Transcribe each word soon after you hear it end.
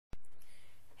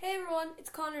Hey everyone, it's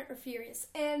Connor or Furious,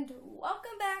 and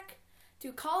welcome back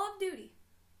to Call of Duty.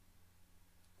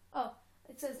 Oh,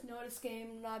 it says notice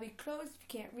game lobby closed if you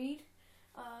can't read.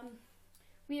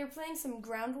 We are playing some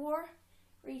ground war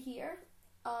right here.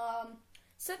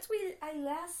 Since I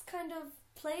last kind of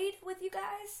played with you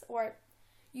guys, or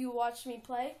you watched me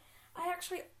play, I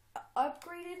actually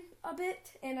upgraded a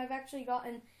bit, and I've actually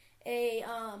gotten a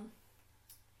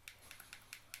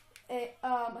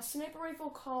sniper rifle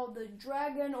called the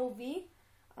Dragon OV.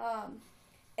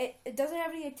 It doesn't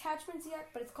have any attachments yet,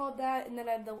 but it's called that. And then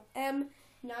I have the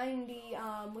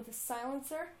M90 with a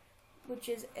silencer, which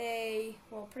is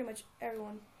pretty much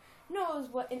everyone knows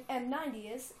what an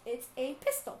M90 is. It's a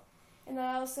pistol. And then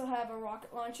I also have a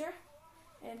rocket launcher,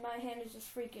 and my hand is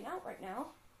just freaking out right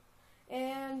now.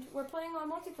 And we're playing on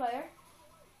multiplayer,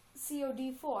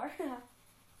 COD4.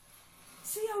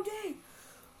 COD!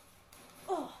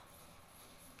 Oh.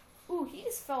 Ooh, he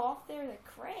just fell off there like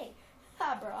cray.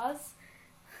 Ha, bros.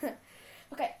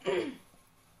 Okay.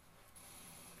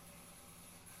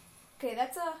 Okay,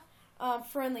 that's a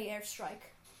friendly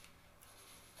airstrike.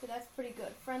 Okay, that's pretty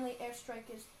good. Friendly airstrike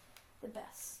is the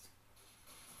best.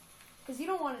 Because you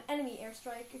don't want an enemy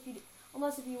airstrike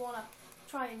unless if you want to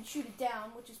try and shoot it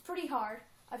down, which is pretty hard.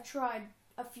 I've tried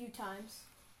a few times.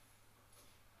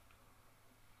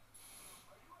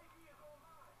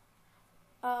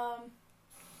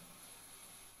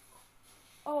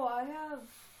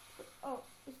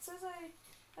 It says I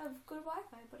have good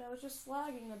Wi-Fi, but I was just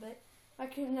lagging a bit. My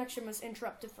connection was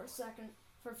interrupted for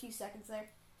a few seconds there.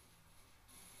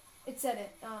 It said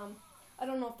it. I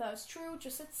don't know if that was true. It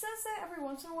says that every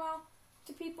once in a while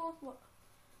to people.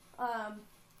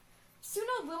 Soon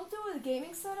we'll do a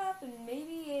gaming setup and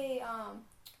maybe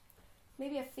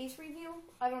a face reveal.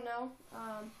 I don't know.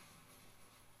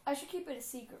 I should keep it a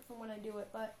secret from when I do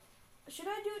it, but should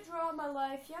I do a draw of my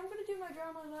life? Yeah, I'm going to do my draw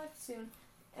of my life soon.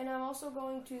 And I'm also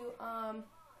going to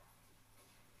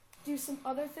do some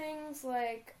other things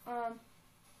like,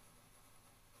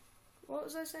 what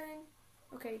was I saying?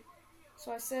 Okay,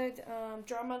 so I said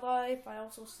draw of my life. I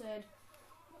also said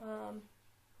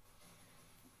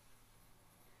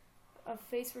a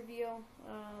face reveal.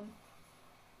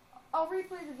 I'll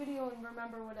replay the video and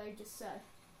remember what I just said.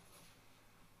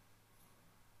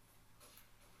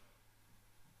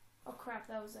 Oh crap,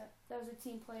 that was a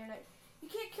team player night. You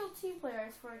can't kill team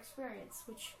players for experience,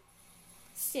 which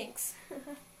stinks.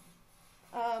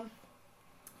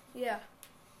 Yeah.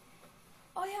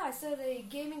 Oh yeah, I said a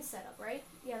gaming setup, right?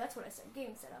 Yeah, that's what I said,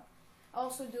 gaming setup. I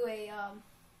also do a,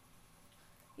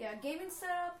 gaming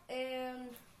setup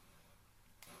and...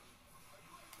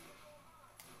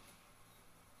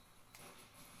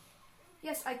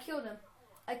 Yes, I killed him.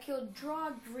 I killed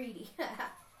Draw Greedy.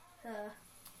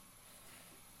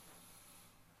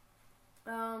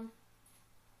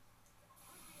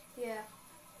 Yeah.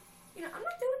 You know, I'm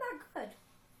not doing that good.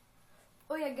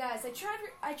 Oh yeah, guys,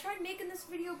 I tried making this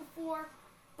video before,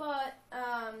 but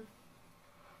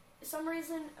for some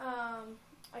reason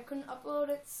I couldn't upload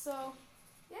it. So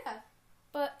yeah.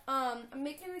 But I'm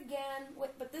making it again,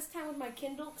 but this time with my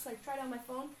Kindle because I tried it on my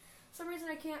phone. For some reason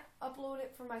I can't upload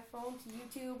it from my phone to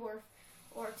YouTube or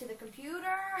to the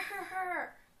computer.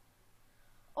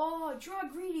 Oh, Draw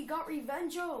Greedy got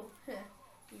Revenge-o.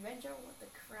 Revenge-o? What the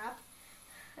crap?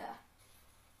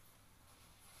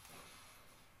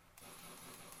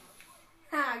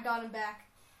 Ha, I got him back.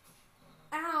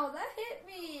 Ow, that hit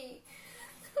me.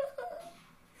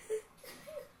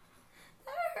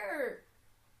 That hurt.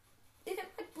 It hit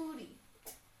my booty.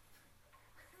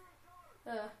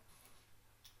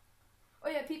 Oh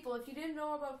yeah, people, if you didn't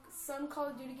know about some Call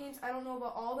of Duty games, I don't know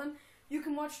about all of them, you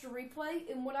can watch the replay,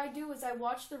 and what I do is I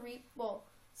watch the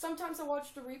sometimes I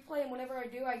watch the replay, and whenever I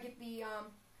do, I get the,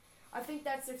 I think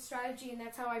that's the strategy, and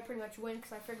that's how I pretty much win,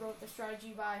 because I figure out the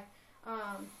strategy by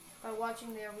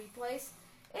watching their replays.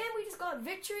 And we just got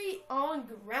victory on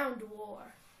Ground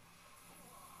War.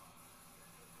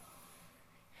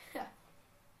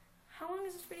 How long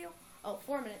is this video? Oh,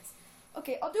 4 minutes.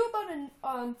 Okay, I'll do about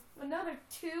another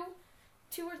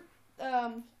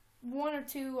one or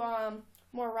two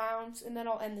more rounds, and then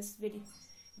I'll end this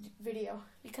video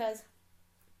because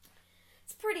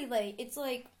it's pretty late. It's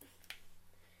like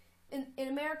in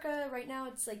America right now.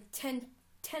 It's like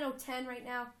 10:10 right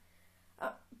now,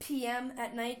 p.m.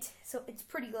 at night. So it's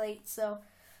pretty late. So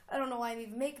I don't know why I'm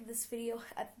even making this video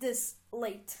at this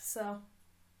late. So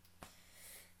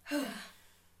I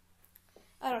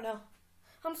don't know.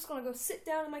 I'm just gonna go sit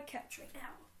down on my couch right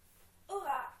now.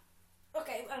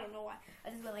 Okay, I don't know why. I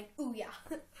just went like, ooh yeah.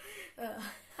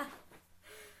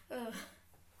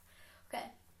 Okay.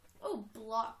 Oh,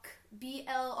 block.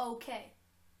 B-L-O-K.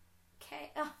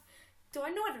 K. Do I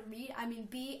know how to read? I mean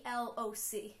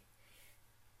BLOC.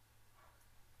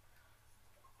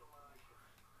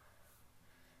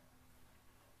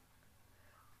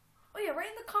 Oh yeah, write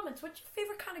in the comments, what's your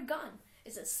favorite kind of gun?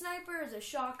 Is it a sniper? Is it a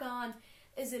shotgun?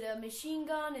 Is it a machine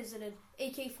gun? Is it an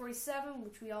AK-47,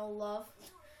 which we all love?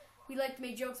 We like to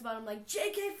make jokes about them like,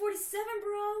 JK-47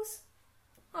 bros!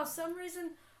 Oh, some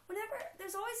reason, whenever,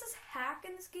 there's always this hack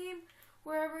in this game,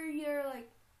 wherever you're like,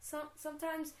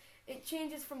 sometimes it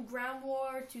changes from ground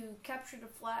war to capture the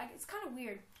flag. It's kind of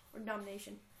weird, or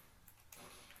domination.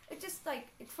 It's just like,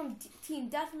 it's from team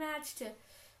deathmatch to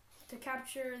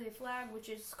capture the flag, which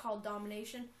is called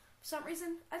domination. For some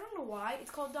reason, I don't know why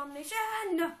it's called domination.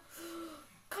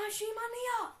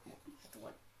 Kashimania!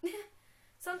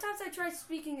 Sometimes I try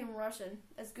speaking in Russian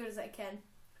as good as I can.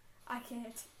 I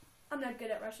can't. I'm not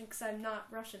good at Russian because I'm not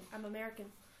Russian. I'm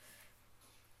American.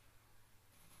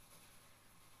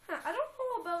 I don't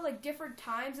know about like different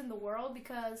times in the world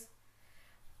because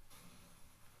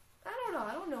I don't know.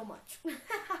 I don't know much.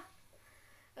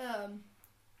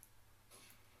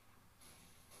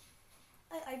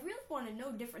 I really want to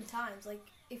know different times. Like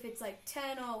if it's like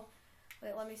 10:00,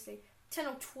 wait, let me see,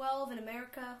 10:12 in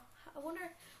America. I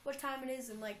wonder what time it is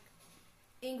in like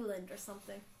England or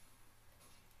something.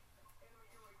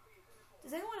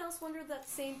 Does anyone else wonder that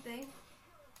same thing?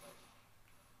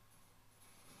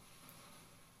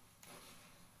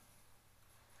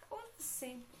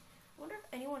 I wonder if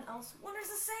anyone else wonders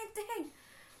the same thing.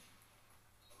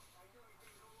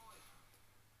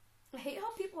 I hate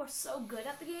how people are so good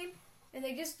at the game and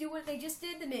they just do what they just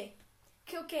did to me.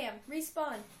 Kill cam,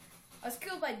 respawn. I was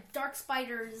killed by dark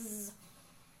spiders.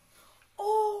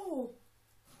 Oh!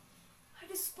 I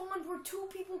just spawned where 2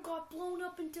 people got blown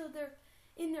up into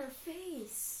in their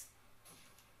face.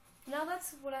 Now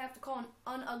that's what I have to call an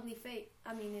unugly fate.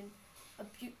 I mean, an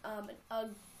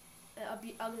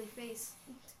ugly face.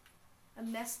 A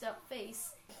messed up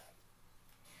face.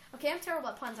 Okay, I'm terrible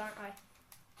at puns, aren't I?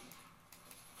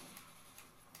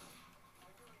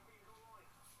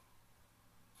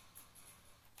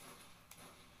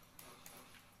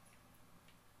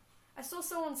 I stole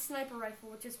someone's sniper rifle,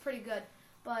 which is pretty good,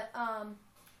 but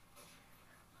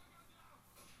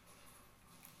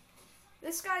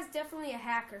this guy's definitely a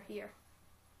hacker here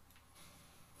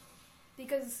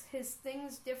because his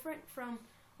thing's different from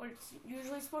what it's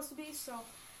usually supposed to be, so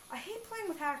I hate playing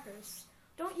with hackers.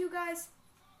 Don't you guys?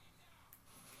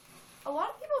 A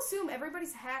lot of people assume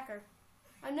everybody's a hacker.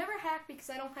 I never hack because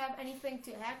I don't have anything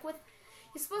to hack with.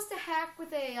 You're supposed to hack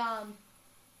with a,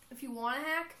 if you want to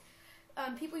hack,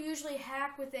 people usually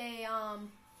hack with a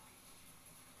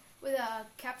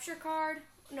capture card.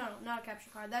 No, not a capture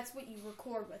card. That's what you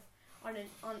record with on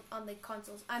the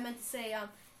consoles. I meant to say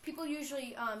people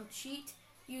usually cheat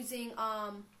using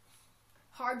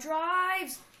hard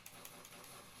drives.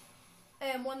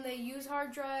 And when they use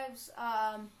hard drives,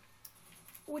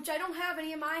 which I don't have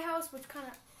any in my house, which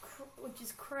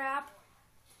is crap.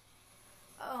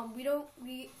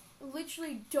 We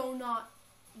literally do not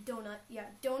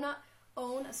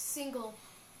own a single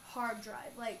hard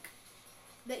drive like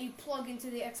that you plug into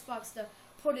the Xbox to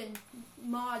put in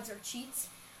mods or cheats.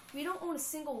 We don't own a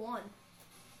single one.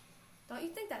 Don't you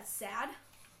think that's sad?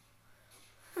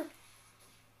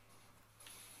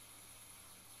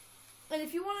 And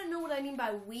if you want to know what I mean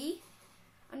by we,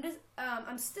 I'm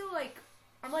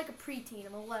like a preteen.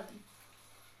 I'm 11,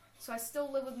 so I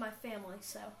still live with my family.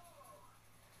 So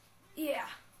yeah,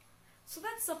 so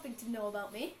that's something to know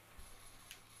about me.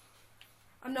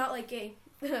 I'm not like an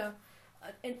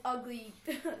ugly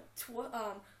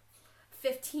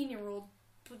 15-year-old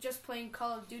just playing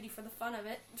Call of Duty for the fun of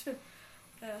it.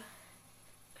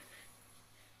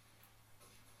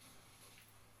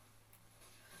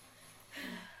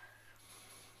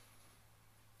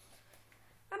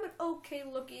 I'm an okay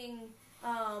looking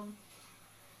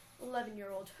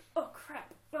 11-year-old. Oh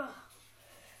crap. Ugh.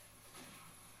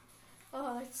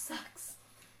 Oh, that sucks.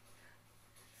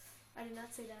 I did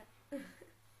not say that.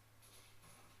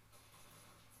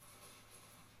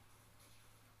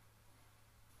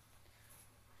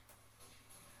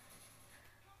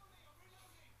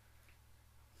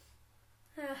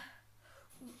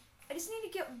 I just need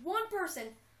to get one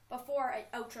person before I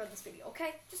outro this video,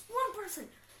 okay? Just one person.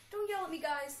 Don't yell at me,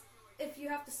 guys, if you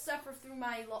have to suffer through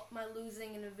my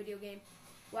losing in a video game.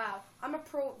 Wow, I'm a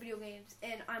pro at video games,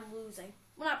 and I'm losing.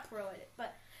 Well, not pro at it,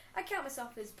 but I count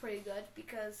myself as pretty good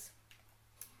because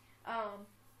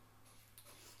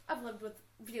I've lived with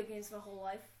video games my whole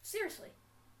life. Seriously.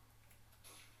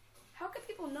 How could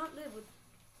people not live with...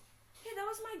 Hey, that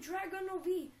was my Dragon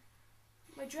OV.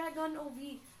 My Dragon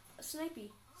OV snipey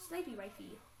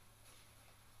rifle.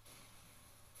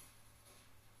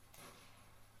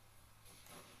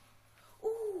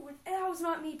 was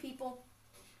not me, people.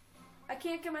 I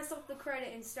can't give myself the credit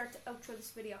and start to outro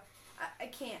this video. I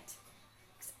can't.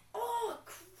 Oh,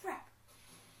 crap.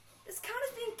 This count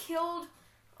is being killed.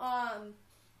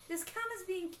 This count is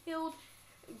being killed.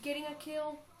 Getting a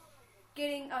kill.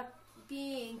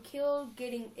 Being killed.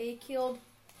 Getting a killed.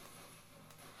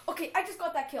 Okay, I just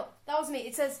got that kill. That was me.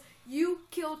 It says, you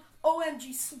killed OMG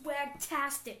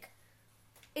Swagtastic.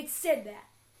 It said that.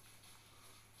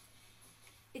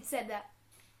 It said that.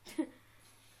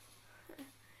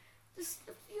 Just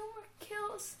a few more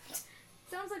kills.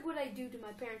 Sounds like what I do to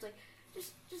my parents. Like,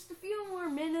 just a few more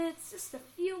minutes. Just a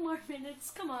few more minutes.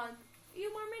 Come on. A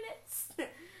few more minutes.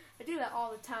 I do that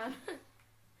all the time.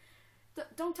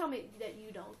 Don't tell me that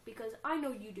you don't, because I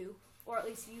know you do. Or at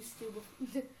least used to.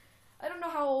 I don't know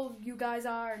how old you guys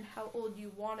are and how old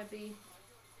you want to be.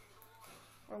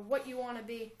 Or what you want to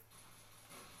be.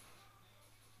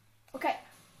 Okay.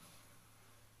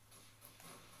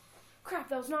 Crap,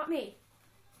 that was not me.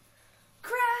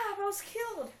 Crap, I was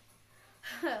killed.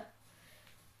 How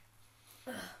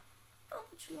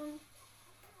much longer?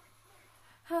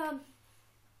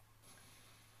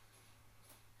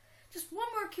 Just one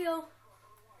more kill.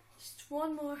 Just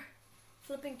one more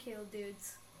flipping kill,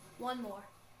 dudes. One more.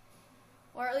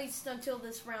 Or at least until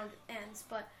this round ends.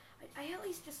 But I at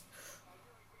least just...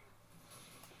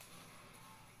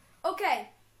 Okay.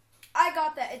 I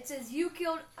got that. It says, you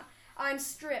killed... I'm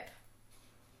Strip.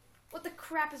 What the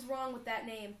crap is wrong with that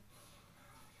name?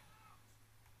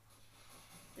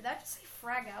 Did that just say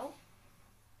frag out?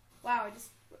 Wow,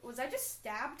 was I just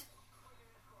stabbed?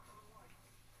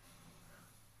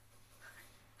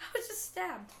 I was just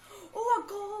stabbed. Oh,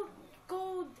 a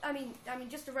gold, I mean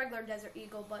just a regular Desert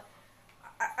Eagle, but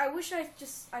I wish I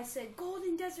said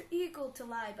Golden Desert Eagle to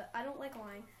lie, but I don't like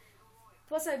lying.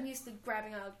 Plus I'm used to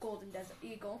grabbing a Golden Desert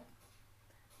Eagle.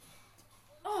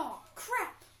 Oh,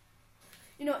 crap.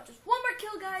 You know what, just one more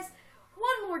kill, guys.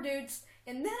 One more, dudes,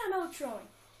 and then I'm outroing.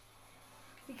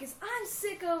 Because I'm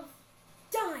sick of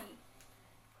dying.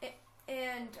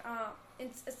 And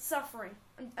suffering.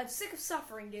 I'm sick of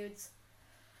suffering, dudes.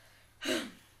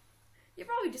 You're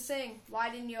probably just saying,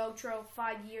 why didn't you outro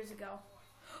 5 years ago?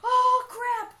 Oh,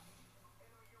 crap!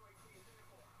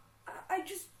 I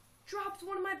just dropped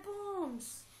one of my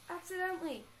bombs.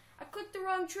 Accidentally. I clicked the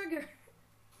wrong trigger.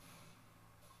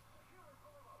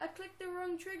 I clicked the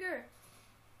wrong trigger.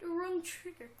 The wrong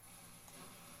trigger.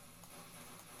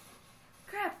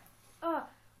 Crap.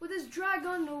 With this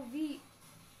Dragon no V.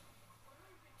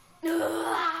 You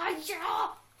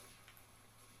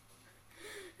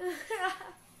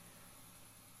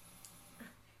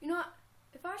know what?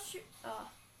 If I shoot,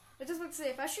 I just want to say,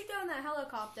 if I shoot down that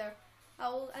helicopter, I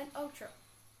will end outro.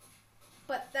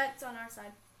 But that's on our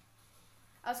side.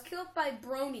 I was killed by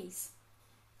bronies.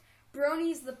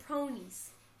 Bronies the ponies.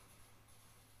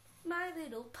 My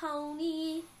Little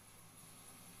Pony.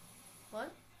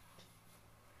 What?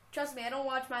 Trust me, I don't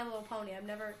watch My Little Pony. I've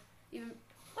never even...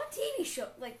 What TV show?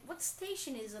 Like, what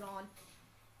station is it on?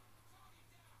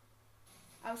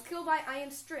 I was killed by I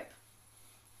Am Strip.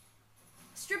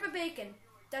 Strip of bacon.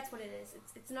 That's what it is.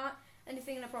 It's not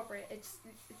anything inappropriate. It's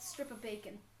strip of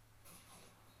bacon.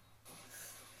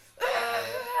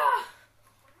 I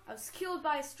was killed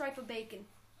by a stripe of bacon.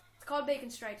 It's called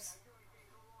bacon stripes.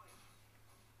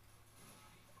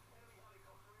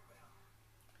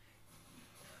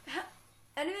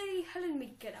 Enemy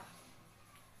heli.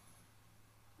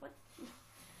 What?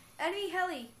 Enemy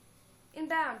heli.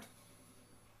 Inbound.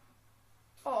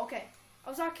 Oh, okay. I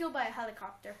was not killed by a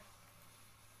helicopter.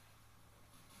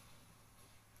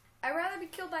 I'd rather be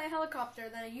killed by a helicopter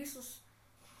than a useless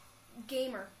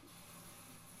gamer.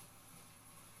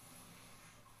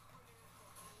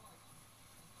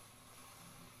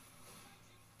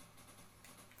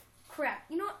 Crap.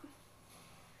 You know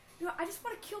what? I just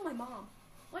want to kill my mom.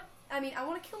 What? I mean, I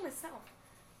want to kill myself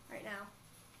right now.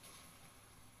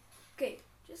 Okay,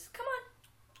 just come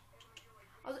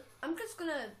on. I'm just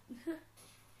gonna...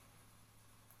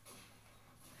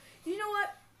 You know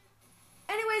what?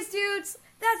 Anyways, dudes,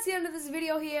 that's the end of this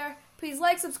video here. Please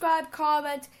like, subscribe,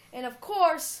 comment, and of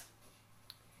course,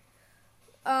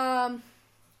 shove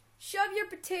your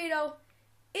potato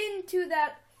into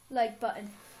that like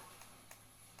button.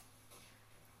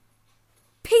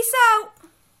 Peace out!